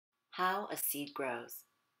How a Seed Grows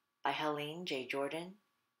by Helene J. Jordan,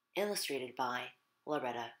 illustrated by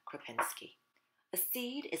Loretta Krupinski. A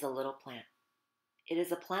seed is a little plant. It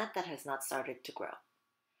is a plant that has not started to grow.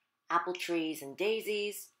 Apple trees and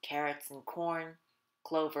daisies, carrots and corn,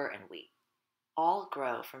 clover and wheat, all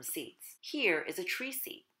grow from seeds. Here is a tree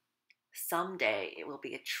seed. Someday it will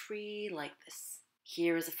be a tree like this.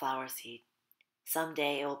 Here is a flower seed.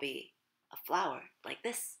 Someday it will be a flower like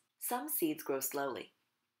this. Some seeds grow slowly.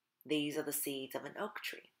 These are the seeds of an oak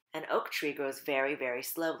tree. An oak tree grows very, very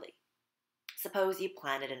slowly. Suppose you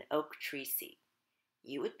planted an oak tree seed.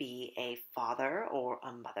 You would be a father or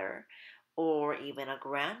a mother, or even a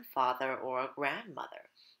grandfather or a grandmother,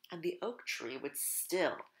 and the oak tree would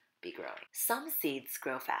still be growing. Some seeds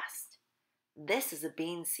grow fast. This is a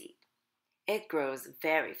bean seed. It grows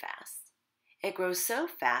very fast. It grows so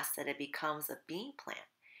fast that it becomes a bean plant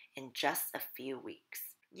in just a few weeks.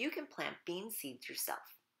 You can plant bean seeds yourself.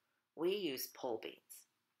 We use pole beans.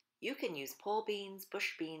 You can use pole beans,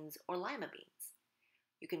 bush beans, or lima beans.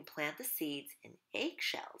 You can plant the seeds in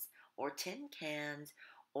eggshells or tin cans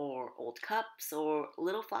or old cups or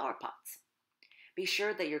little flower pots. Be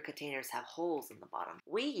sure that your containers have holes in the bottom.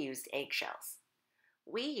 We used eggshells.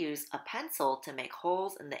 We use a pencil to make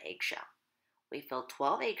holes in the eggshell. We filled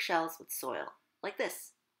 12 eggshells with soil, like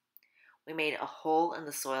this. We made a hole in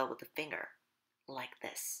the soil with a finger, like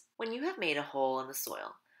this. When you have made a hole in the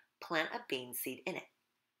soil, plant a bean seed in it.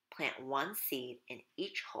 Plant one seed in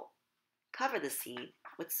each hole. Cover the seed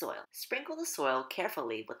with soil. Sprinkle the soil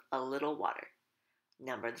carefully with a little water.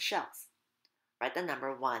 Number the shells. Write the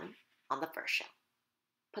number 1 on the first shell.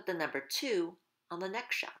 Put the number 2 on the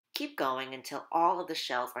next shell. Keep going until all of the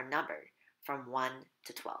shells are numbered from 1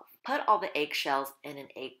 to 12. Put all the eggshells in an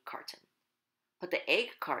egg carton. Put the egg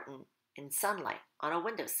carton in sunlight on a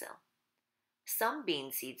windowsill. Some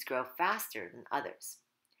bean seeds grow faster than others.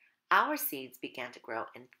 Our seeds began to grow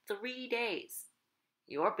in 3 days.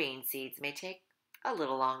 Your bean seeds may take a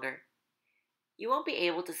little longer. You won't be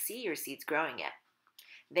able to see your seeds growing yet.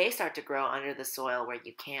 They start to grow under the soil where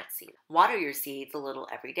you can't see them. Water your seeds a little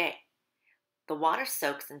every day. The water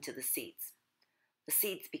soaks into the seeds. The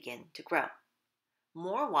seeds begin to grow.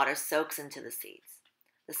 More water soaks into the seeds.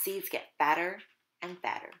 The seeds get fatter and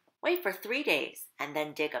fatter. Wait for 3 days and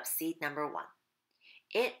then dig up seed number 1.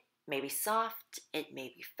 It may be soft, it may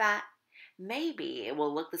be fat, maybe it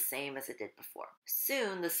will look the same as it did before.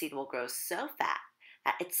 Soon the seed will grow so fat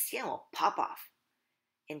that its skin will pop off.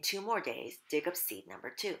 In 2 more days, dig up seed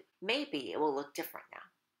number 2. Maybe it will look different now.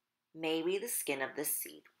 Maybe the skin of this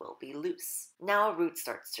seed will be loose. Now a root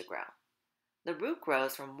starts to grow. The root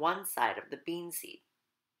grows from one side of the bean seed.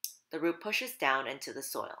 The root pushes down into the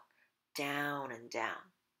soil, down and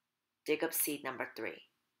down. Dig up seed number 3.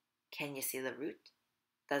 Can you see the root?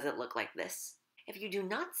 Does it look like this? If you do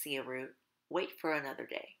not see a root, wait for another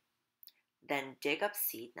day. Then dig up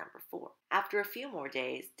seed number 4. After a few more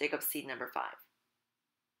days, dig up seed number 5.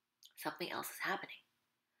 Something else is happening.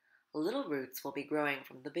 Little roots will be growing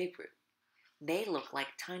from the big root. They look like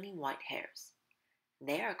tiny white hairs.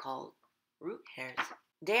 They are called root hairs.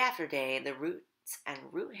 Day after day, the roots and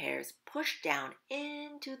root hairs push down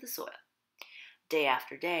into the soil. Day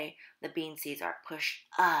after day, the bean seeds are pushed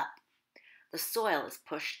up. The soil is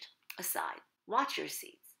pushed aside. Watch your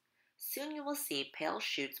seeds. Soon you will see pale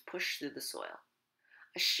shoots push through the soil.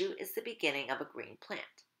 A shoot is the beginning of a green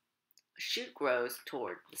plant. A shoot grows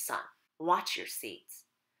toward the sun. Watch your seeds.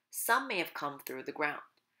 Some may have come through the ground.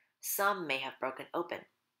 Some may have broken open.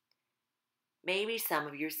 Maybe some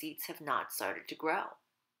of your seeds have not started to grow.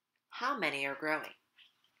 How many are growing?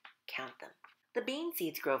 Count them. The bean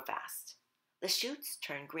seeds grow fast. The shoots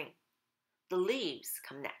turn green. The leaves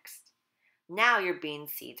come next. Now your bean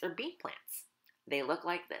seeds are bean plants. They look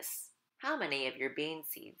like this. How many of your bean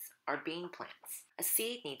seeds are bean plants? A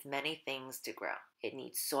seed needs many things to grow. It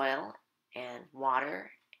needs soil and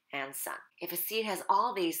water and sun. If a seed has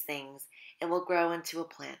all these things, it will grow into a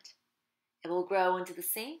plant. It will grow into the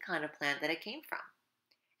same kind of plant that it came from.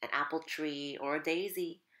 An apple tree or a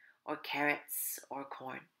daisy or carrots or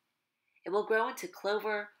corn. It will grow into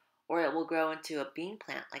clover or it will grow into a bean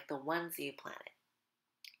plant like the ones you planted.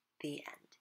 The end.